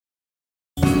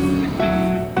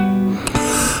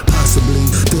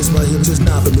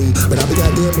be. But I be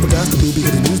goddamn if I got to be,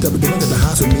 because the news that we're doing at the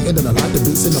house with me. And then I like the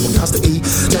beats and I'm a got to eat.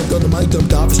 Jumped on the mic,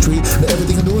 jumped off the street. Now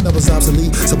everything I'm doing, I was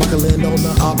obsolete. So I can land on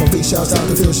the off my feet. Shouts out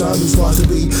to Phil Sean, who's watched to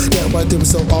be. That right there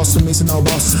was so awesome, me, so now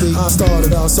boss to speak. I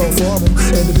started out so formal,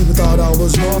 and the people thought I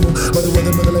was normal. But it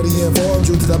wasn't when the lady informed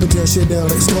you that I've been tearing shit down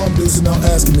like a storm dude. So now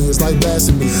asking me, it's like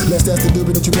blasphemy. Less that's the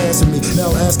doobie that you passing me.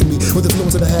 Now asking me, what the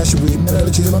fluence of the hash you read. Now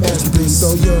that you hear my masterpiece,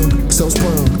 so young, so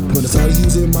sprung. When I started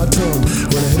using my tongue,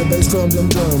 when I hit a bass from them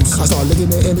drums, I start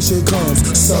looking at and the shit comes.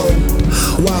 So,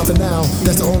 wild for now,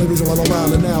 that's the only reason why I'm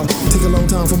wildin' now. Take a long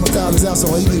time for my style is out,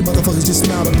 so all you motherfuckers just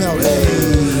smile and pout. Hey,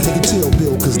 take a chill,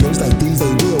 Bill, cause names like these,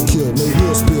 they will kill, they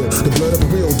will spill the blood of a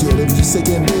real deal. They be sick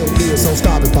and real ill, so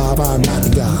stop it, Bob, I'm not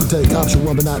the guy. You can take option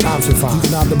one, but not option five.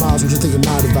 You can optimize what you're thinking,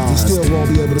 not advise. You still won't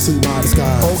be able to see my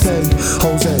disguise. Okay,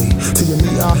 Jose, till you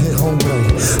meet, I'll hit home play.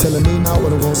 Telling me not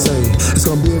what I'm gonna say. It's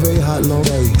gonna be a very hot, long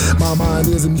day. My mind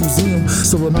is a museum,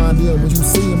 so remind them when you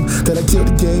see him that I killed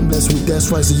the game last week.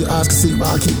 That's right, so your eyes can see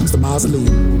why I keep Mr.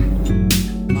 Mausoleum.